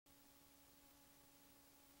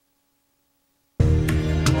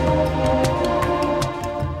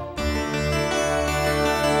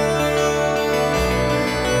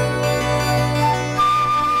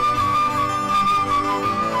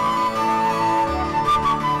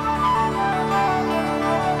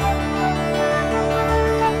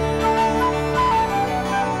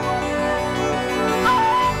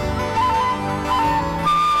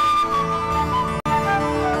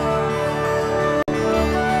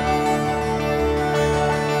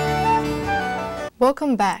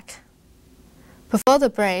Welcome back. Before the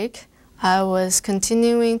break, I was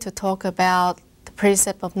continuing to talk about the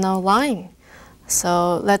precept of no lying.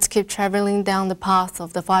 So let's keep traveling down the path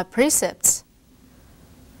of the 5 precepts.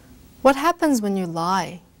 What happens when you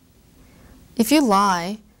lie? If you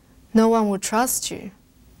lie, no one will trust you,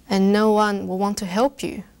 and no one will want to help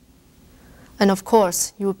you. And of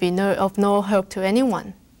course, you will be of no help to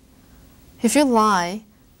anyone. If you lie,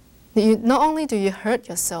 not only do you hurt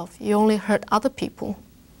yourself, you only hurt other people.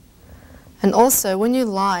 And also, when you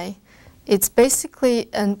lie, it's basically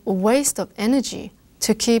a waste of energy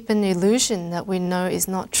to keep an illusion that we know is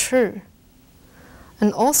not true.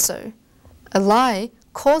 And also, a lie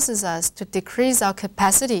causes us to decrease our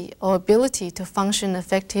capacity or ability to function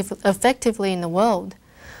effectively in the world.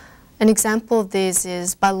 An example of this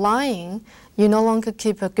is by lying, you no longer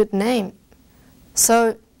keep a good name.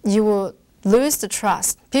 So you will lose the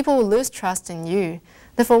trust. People will lose trust in you.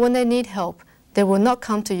 Therefore, when they need help, they will not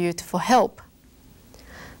come to you for help.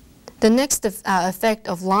 The next effect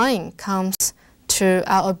of lying comes to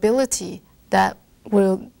our ability that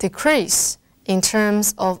will decrease in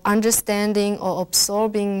terms of understanding or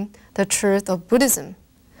absorbing the truth of Buddhism.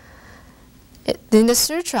 In the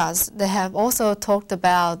sutras, they have also talked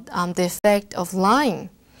about the effect of lying.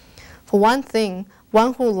 For one thing,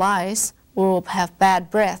 one who lies will have bad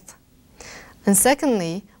breath. And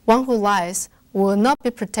secondly, one who lies will not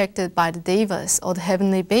be protected by the devas or the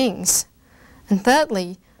heavenly beings. And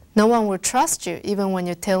thirdly, no one will trust you even when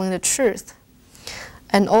you're telling the truth.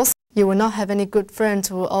 And also, you will not have any good friends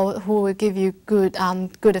who will give you good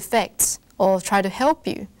effects or try to help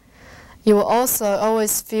you. You will also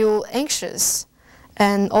always feel anxious.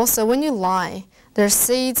 And also, when you lie, there are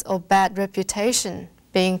seeds of bad reputation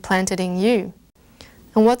being planted in you.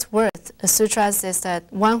 And what's worse, a sutra says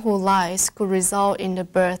that one who lies could result in the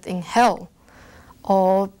birth in hell.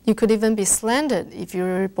 Or you could even be slandered if you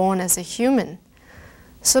were born as a human.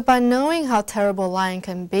 So by knowing how terrible lying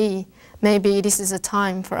can be, maybe this is a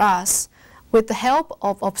time for us, with the help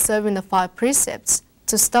of observing the 5 precepts,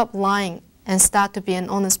 to stop lying and start to be an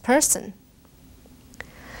honest person.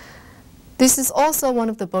 This is also one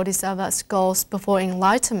of the Bodhisattva's goals before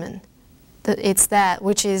enlightenment.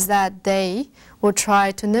 Which is that they will try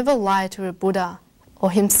to never lie to a Buddha or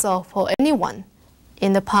himself or anyone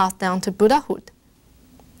in the path down to Buddhahood.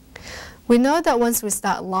 We know that once we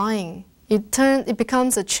start lying, it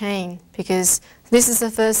becomes a chain, because this is the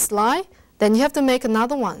first lie, then you have to make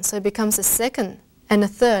another one, so it becomes a second and a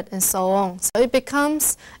third and so on. So it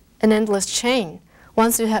becomes an endless chain.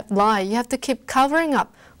 Once you have lied, you have to keep covering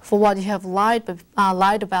up for what you have lied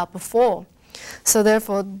about before. So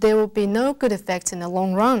therefore, there will be no good effects in the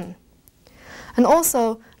long run. And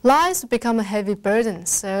also, lies will become a heavy burden.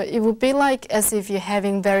 So it will be like as if you're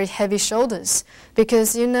having very heavy shoulders,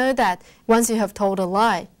 because you know that once you have told a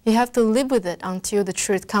lie, you have to live with it until the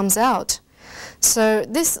truth comes out. So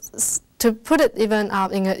this, to put it even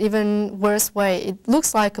in an even worse way, it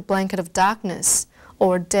looks like a blanket of darkness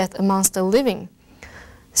or death amongst the living.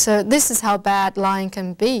 So this is how bad lying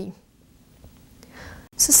can be.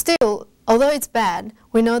 So still, although it's bad,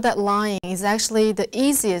 we know that lying is actually the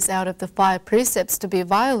easiest out of the 5 precepts to be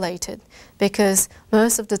violated, because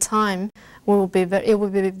most of the time it will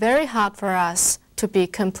be very hard for us to be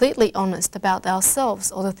completely honest about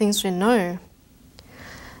ourselves or the things we know.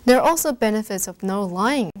 There are also benefits of no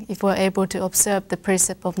lying if we're able to observe the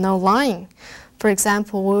precept of no lying. For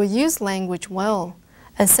example, we will use language well.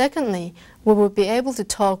 And secondly, we will be able to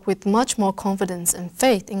talk with much more confidence and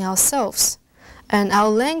faith in ourselves. And our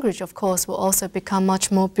language, of course, will also become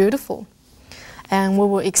much more beautiful. And we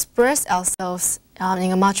will express ourselves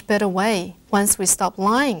in a much better way once we stop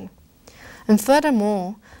lying. And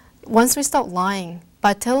furthermore, once we stop lying,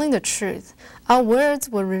 by telling the truth, our words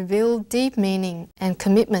will reveal deep meaning and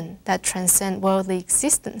commitment that transcend worldly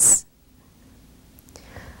existence.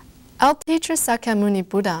 Our teacher Sakyamuni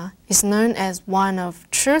Buddha is known as one of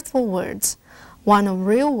truthful words, one of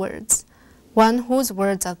real words, one whose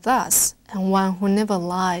words are thus, and one who never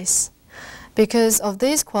lies. Because of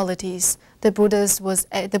these qualities, the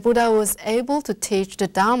Buddha was able to teach the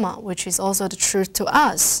Dharma, which is also the truth to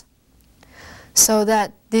us. So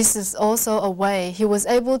that this is also a way he was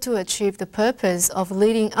able to achieve the purpose of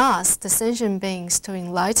leading us, the sentient beings, to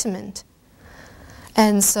enlightenment.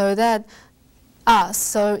 And so that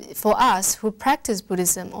for us who practice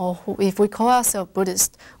Buddhism, or if we call ourselves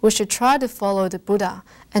Buddhist, we should try to follow the Buddha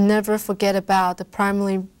and never forget about the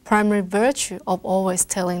primary virtue of always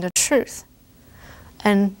telling the truth.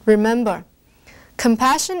 And remember,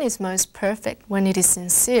 compassion is most perfect when it is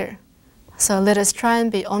sincere. So let us try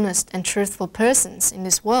and be honest and truthful persons in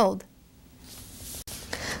this world.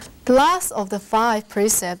 The The last of the 5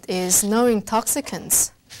 precepts is no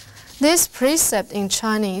intoxicants. This precept in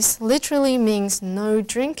Chinese literally means no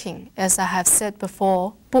drinking, as I have said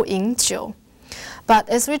before, 不饮酒. But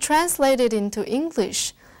as we translate it into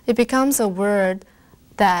English, it becomes a word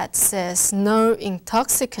that says no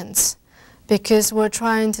intoxicants, because we're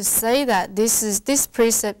trying to say that this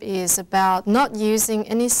precept is about not using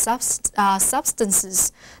any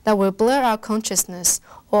substances that will blur our consciousness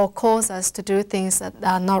or cause us to do things that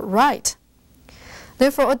are not right.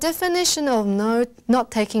 Therefore, a definition of not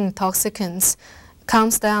taking intoxicants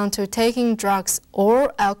comes down to taking drugs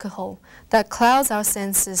or alcohol that clouds our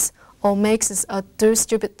senses or makes us do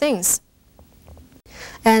stupid things.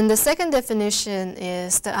 And the second definition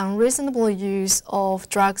is the unreasonable use of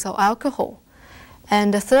drugs or alcohol.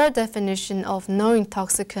 And the third definition of no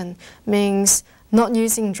intoxicant means not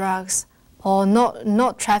using drugs or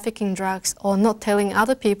not trafficking drugs or not telling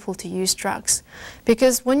other people to use drugs.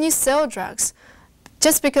 Because when you sell drugs,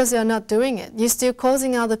 just because you're not doing it, you're still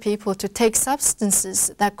causing other people to take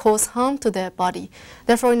substances that cause harm to their body.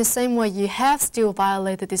 Therefore, in the same way, you have still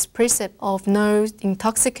violated this precept of no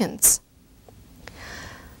intoxicants.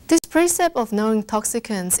 This precept of no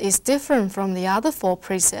intoxicants is different from the other 4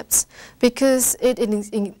 precepts because it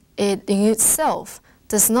in itself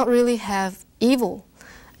does not really have evil,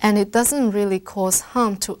 and it doesn't really cause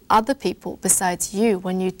harm to other people besides you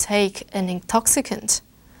when you take an intoxicant.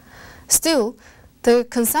 Still, the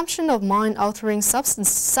consumption of mind-altering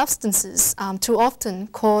substances too often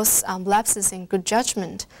cause lapses in good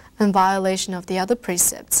judgment and violation of the other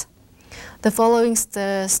precepts. The following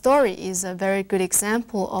story is a very good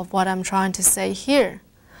example of what I'm trying to say here.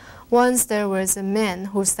 Once there was a man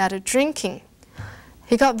who started drinking.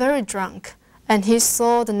 He got very drunk and he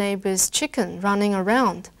saw the neighbor's chicken running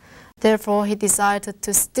around. Therefore, he decided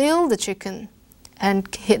to steal the chicken. And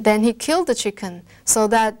then he killed the chicken so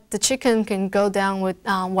that the chicken can go down with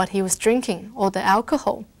what he was drinking, or the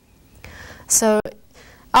alcohol. So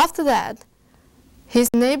after that, his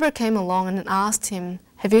neighbor came along and asked him,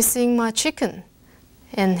 "Have you seen my chicken?"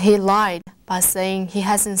 And he lied by saying he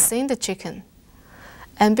hasn't seen the chicken.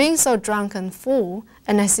 And being so drunk and full,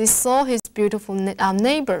 and as he saw his beautiful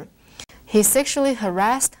neighbor, he sexually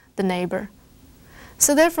harassed the neighbor.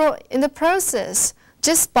 So therefore, in the process,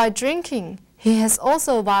 just by drinking, he has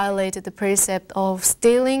also violated the precept of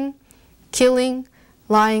stealing, killing,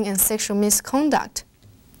 lying, and sexual misconduct.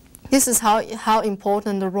 This is how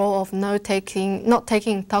important the role of not taking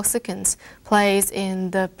intoxicants plays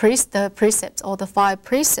in the precepts, or the 5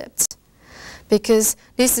 precepts, because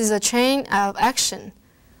this is a chain of action.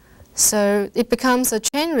 So it becomes a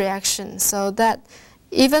chain reaction, so that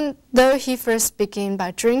even though he first began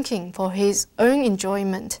by drinking for his own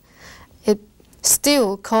enjoyment, it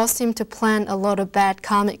still caused him to plant a lot of bad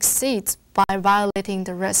karmic seeds by violating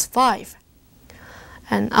the rest 5.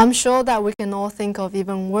 And I'm sure that we can all think of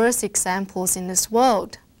even worse examples in this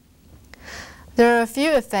world. There are a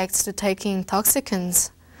few effects to taking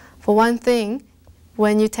intoxicants. For one thing,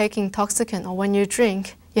 when you take intoxicant or when you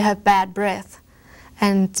drink, you have bad breath.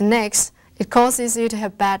 And next, it causes you to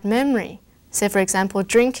have bad memory. Say, for example,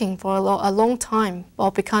 drinking for a long time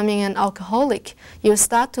or becoming an alcoholic, you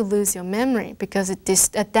start to lose your memory because it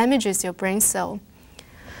damages your brain cell.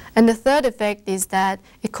 And the third effect is that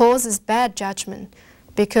it causes bad judgment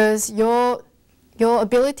because your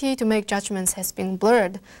ability to make judgments has been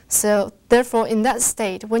blurred. So therefore, in that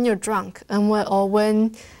state, when you're drunk or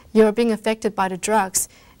when you're being affected by the drugs,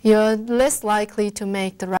 you're less likely to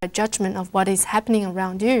make the right judgment of what is happening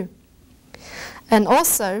around you. And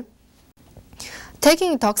also,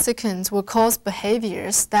 taking intoxicants will cause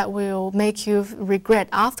behaviors that will make you regret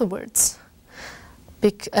afterwards.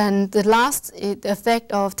 And the last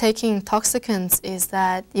effect of taking intoxicants is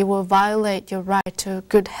that it will violate your right to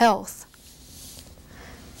good health.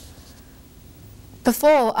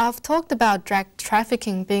 Before, I've talked about drug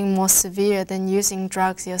trafficking being more severe than using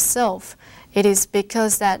drugs yourself. It is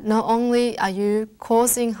because that not only are you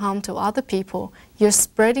causing harm to other people, you're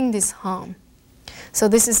spreading this harm. So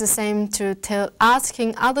this is the same to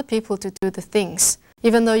asking other people to do the things.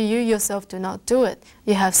 Even though you yourself do not do it,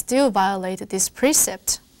 you have still violated this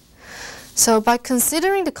precept. So by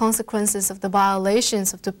considering the consequences of the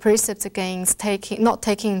violations of the precepts against not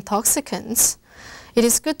taking intoxicants, it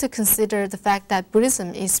is good to consider the fact that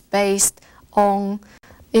Buddhism is a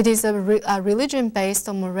religion based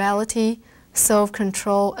on morality,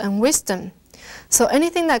 self-control, and wisdom. So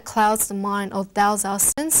anything that clouds the mind or dulls our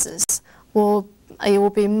senses will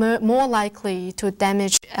be more likely to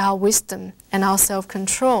damage our wisdom and our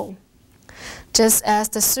self-control. Just as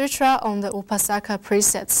the Sutra on the Upasaka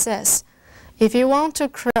precept says, If you want to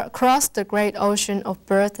cross the great ocean of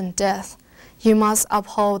birth and death, you must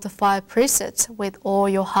uphold the 5 precepts with all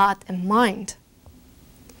your heart and mind.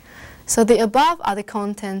 So the above are the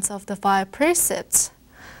contents of the 5 precepts.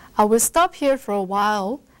 I will stop here for a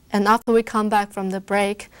while, and after we come back from the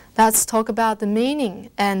break, let's talk about the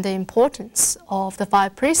meaning and the importance of the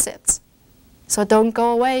 5 precepts. So don't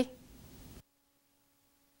go away.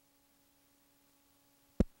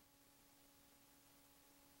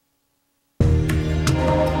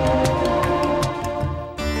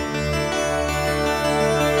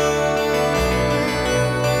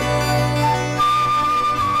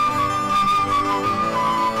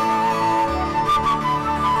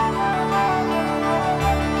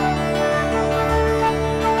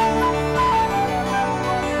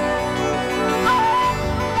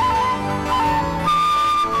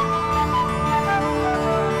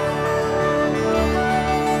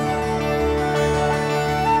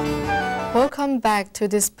 Welcome back to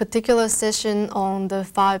this particular session on the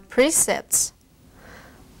 5 precepts.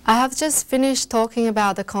 I have just finished talking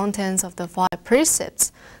about the contents of the 5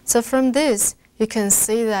 precepts. So from this, you can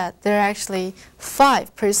see that there are actually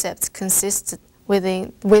 5 precepts consisted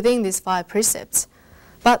within these 5 precepts.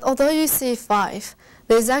 But although you see 5,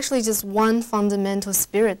 there's actually just one fundamental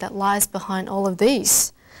spirit that lies behind all of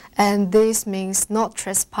these. And this means not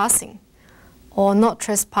trespassing, or not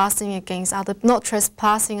trespassing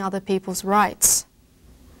other people's rights.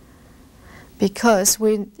 Because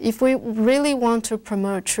if we really want to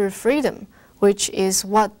promote true freedom, which is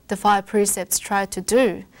what the 5 precepts try to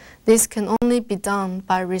do, this can only be done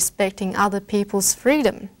by respecting other people's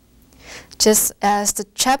freedom. Just as the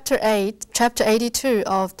chapter 82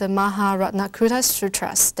 of the Maharatnakuta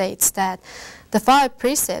Sutra states that the 5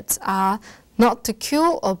 precepts are not to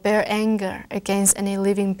kill or bear anger against any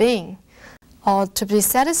living being, or to be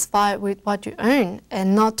satisfied with what you own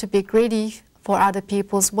and not to be greedy for other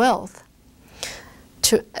people's wealth,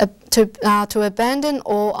 to abandon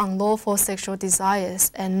all unlawful sexual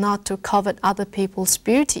desires and not to covet other people's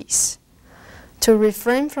beauties, to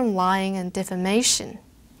refrain from lying and defamation,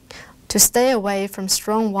 to stay away from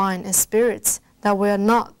strong wine and spirits, that we are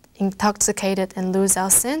not intoxicated and lose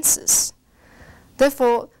our senses.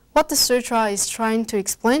 Therefore, what the sutra is trying to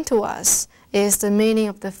explain to us is the meaning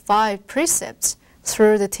of the 5 precepts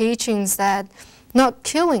through the teachings that not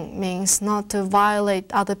killing means not to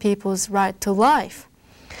violate other people's right to life,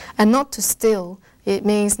 and not to steal, it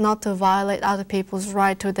means not to violate other people's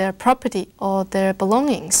right to their property or their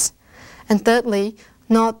belongings. And thirdly,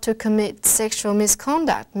 not to commit sexual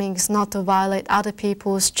misconduct means not to violate other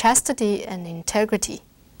people's chastity and integrity,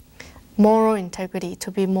 moral integrity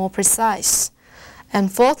to be more precise.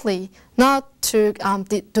 And fourthly, not to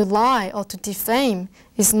lie or to defame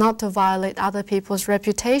is not to violate other people's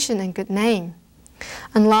reputation and good name.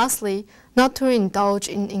 And lastly, not to indulge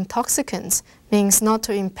in intoxicants means not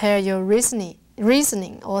to impair your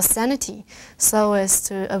reasoning or sanity so as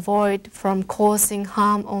to avoid from causing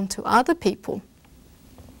harm onto other people.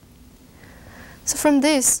 So from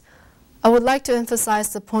this, I would like to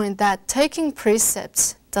emphasize the point that taking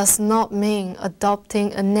precepts does not mean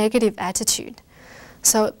adopting a negative attitude.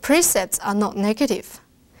 So precepts are not negative.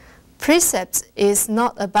 Precepts is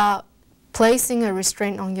not about placing a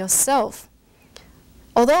restraint on yourself.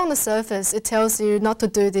 Although on the surface it tells you not to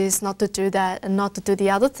do this, not to do that, and not to do the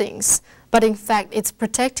other things, but in fact it's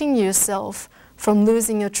protecting yourself from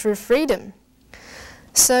losing your true freedom.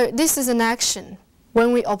 So this is an action.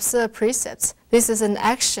 When we observe precepts, this is an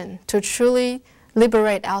action to truly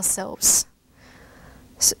liberate ourselves.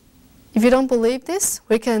 If you don't believe this,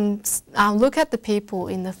 we can look at the people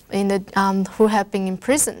who have been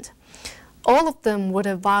imprisoned. All of them would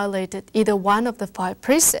have violated either one of the 5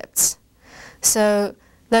 precepts. So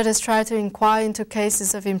let us try to inquire into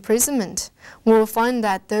cases of imprisonment. We will find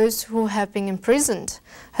that those who have been imprisoned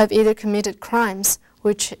have either committed crimes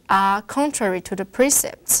which are contrary to the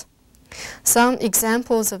precepts. Some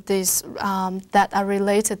examples of this that are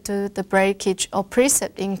related to the breakage of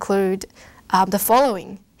precept include the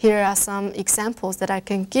following. Here are some examples that I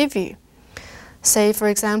can give you. Say, for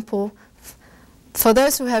example, for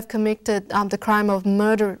those who have committed the crime of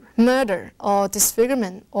murder or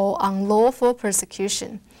disfigurement or unlawful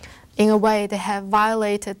persecution, in a way they have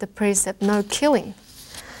violated the precept no killing.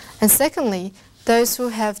 And secondly, those who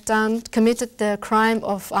have committed the crime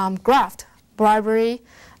of graft, bribery,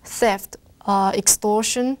 theft,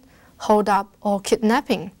 extortion, hold-up, or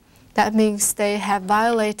kidnapping. That means they have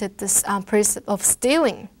violated this precept of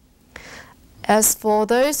stealing. As for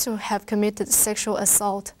those who have committed sexual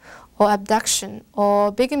assault or abduction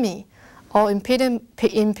or bigamy or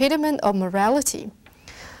impediment of morality,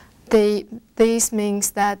 these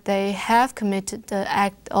means that they have committed the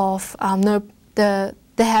act of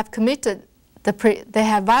they have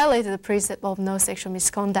violated the precept of no sexual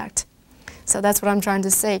misconduct. So that's what I'm trying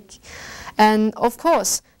to say. And of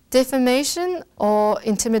course, defamation or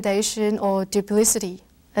intimidation or duplicity,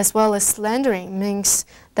 as well as slandering, means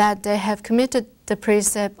that they have committed the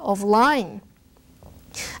precept of lying.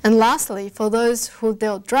 And lastly, for those who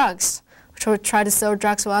dealt drugs, who try to sell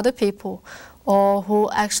drugs to other people, or who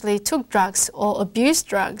actually took drugs or abused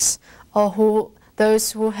drugs, or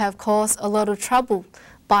those who have caused a lot of trouble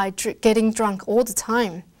by getting drunk all the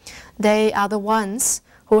time, they are the ones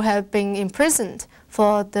who have been imprisoned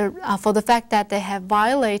for the fact that they have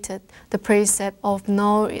violated the precept of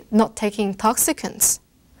not taking intoxicants.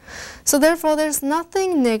 So therefore, there's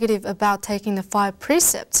nothing negative about taking the 5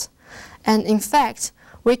 precepts. And in fact,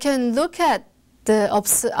 we can look at the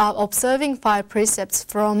observing 5 precepts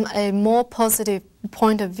from a more positive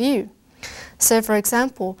point of view. So for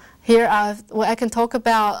example, here I can talk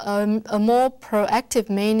about a more proactive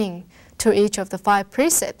meaning to each of the 5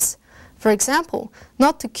 precepts. For example,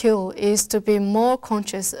 not to kill is to be more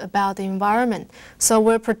conscious about the environment. So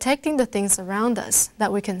we're protecting the things around us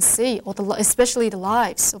that we can see, or especially the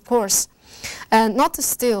lives, of course. And not to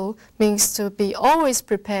steal means to be always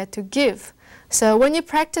prepared to give. So when you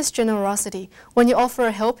practice generosity, when you offer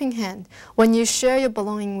a helping hand, when you share your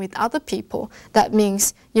belonging with other people, that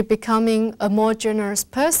means you're becoming a more generous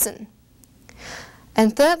person.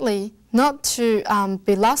 And thirdly, not to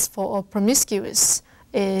be lustful or promiscuous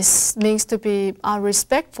means to be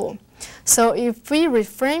respectful. So if we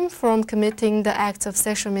refrain from committing the acts of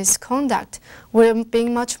sexual misconduct, we're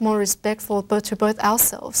being much more respectful to both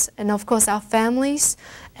ourselves and of course our families,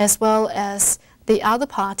 as well as the other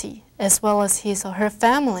party, as well as his or her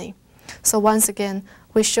family. So once again,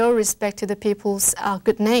 we show respect to the people's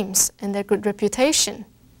good names and their good reputation.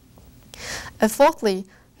 And fourthly,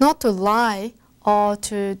 not to lie or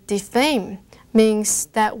to defame means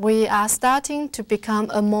that we are starting to become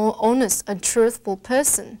a more honest and truthful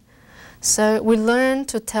person. So we learn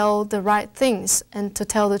to tell the right things and to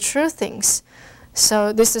tell the true things.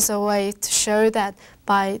 So this is a way to show that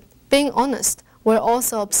by being honest, we're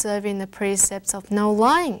also observing the precepts of no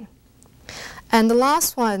lying. And the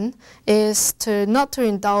last one is not to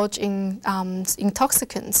indulge in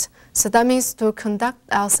intoxicants. So that means to conduct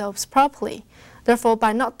ourselves properly. Therefore,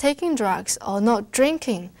 by not taking drugs or not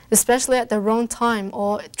drinking, especially at the wrong time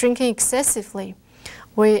or drinking excessively,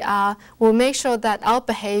 we'll make sure that our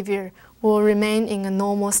behavior will remain in a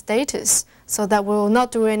normal status, so that we will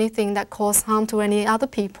not do anything that cause harm to any other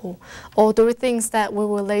people or do things that we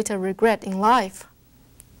will later regret in life.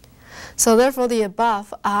 So therefore, the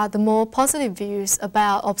above are the more positive views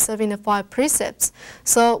about observing the 5 precepts.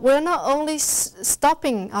 So we're not only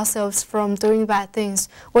stopping ourselves from doing bad things,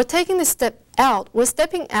 we're taking the step out, we're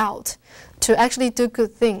stepping out to actually do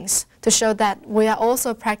good things, to show that we are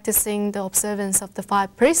also practicing the observance of the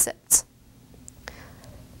 5 precepts.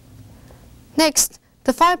 Next,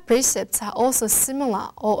 the 5 precepts are also similar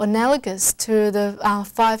or analogous to the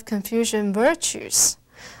 5 Confucian virtues.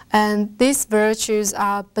 And these virtues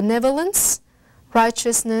are benevolence,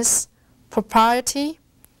 righteousness, propriety,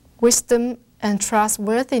 wisdom, and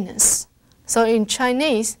trustworthiness. So in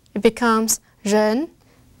Chinese, it becomes 仁,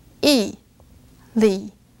 义,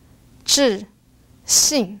 礼, 智,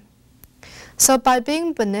 信. So by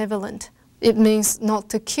being benevolent, it means not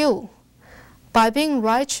to kill. By being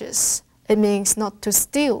righteous, it means not to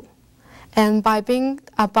steal. And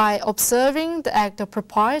by observing the act of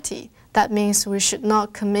propriety, that means we should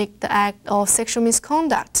not commit the act of sexual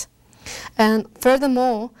misconduct. And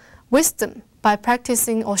furthermore, wisdom, by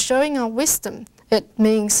practicing or showing our wisdom, it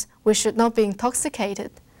means we should not be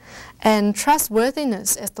intoxicated. And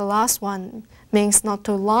trustworthiness, as the last one, means not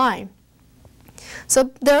to lie.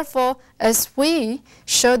 So therefore, as we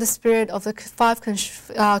show the spirit of the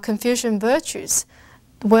 5 Confucian virtues,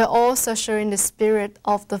 we're also showing the spirit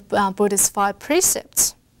of the Buddhist 5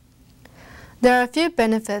 precepts. There are a few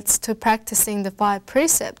benefits to practicing the 5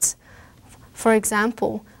 precepts. For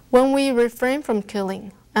example, when we refrain from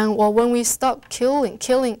killing, or when we stop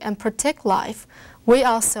killing and protect life, we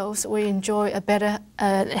ourselves will enjoy a better,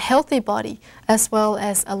 healthy body as well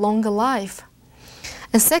as a longer life.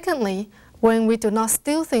 And secondly, when we do not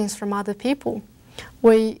steal things from other people,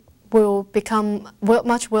 we will become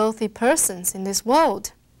much wealthy persons in this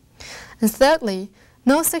world. And thirdly,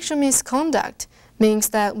 no sexual misconduct means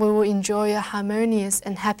that we will enjoy a harmonious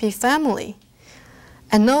and happy family.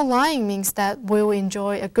 And no lying means that we will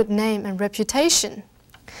enjoy a good name and reputation.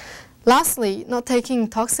 Lastly, not taking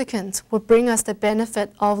intoxicants will bring us the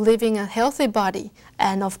benefit of living a healthy body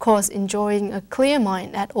and, of course, enjoying a clear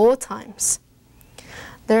mind at all times.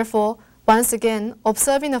 Therefore, once again,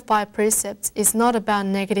 observing the 5 precepts is not about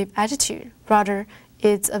negative attitude. Rather,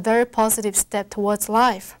 it's a very positive step towards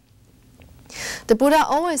life. The Buddha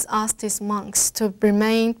always asked his monks to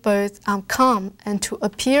remain both calm and to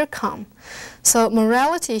appear calm. So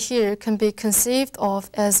morality here can be conceived of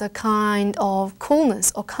as a kind of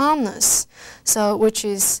coolness or calmness, so which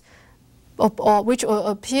will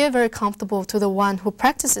appear very comfortable to the one who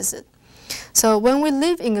practices it. So when we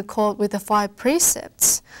live in accord with the 5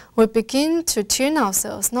 precepts, we begin to tune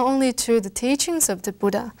ourselves not only to the teachings of the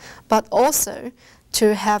Buddha, but also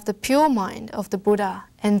to have the pure mind of the Buddha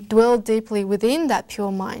and dwell deeply within that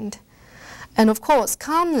pure mind. And of course,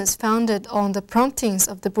 calmness founded on the promptings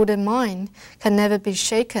of the Buddha mind can never be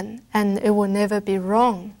shaken, and it will never be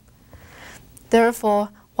wrong. Therefore,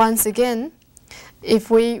 once again, if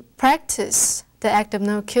we practice the act of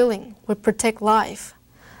no killing, we protect life.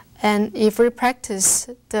 And if we practice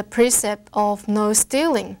the precept of no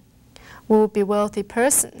stealing, we will be wealthy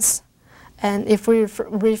persons. And if we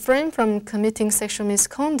refrain from committing sexual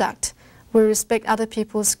misconduct, we respect other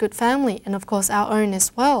people's good family and of course our own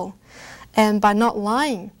as well. And by not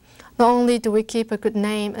lying, not only do we keep a good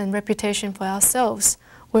name and reputation for ourselves,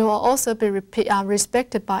 we will also be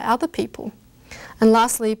respected by other people. And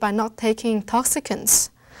lastly, by not taking intoxicants,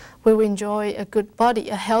 we will enjoy a good body,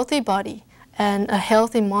 a healthy body, and a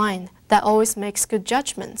healthy mind that always makes good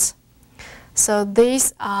judgments. So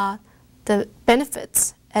these are the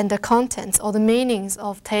benefits and the contents or the meanings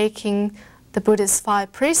of taking the Buddha's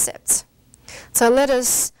 5 precepts. So let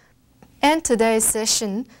us end today's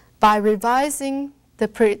session by revising the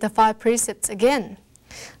 5 precepts again.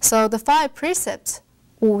 So the 5 precepts,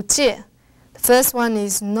 五戒. The first one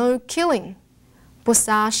is no killing, 不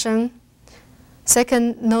杀生.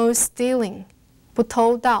 Second, no stealing, 不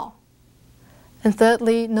偷盗. And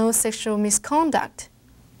thirdly, no sexual misconduct,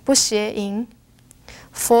 不邪淫.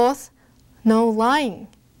 Fourth, no lying,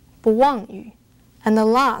 不妄语. And the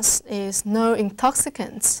last is no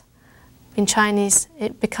intoxicants. In Chinese,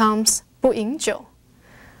 it becomes 不饮酒.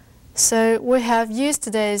 So we have used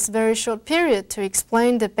today's very short period to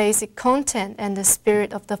explain the basic content and the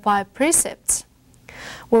spirit of the 5 precepts.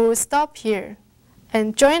 We will stop here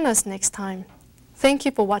and join us next time. Thank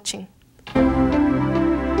you for watching.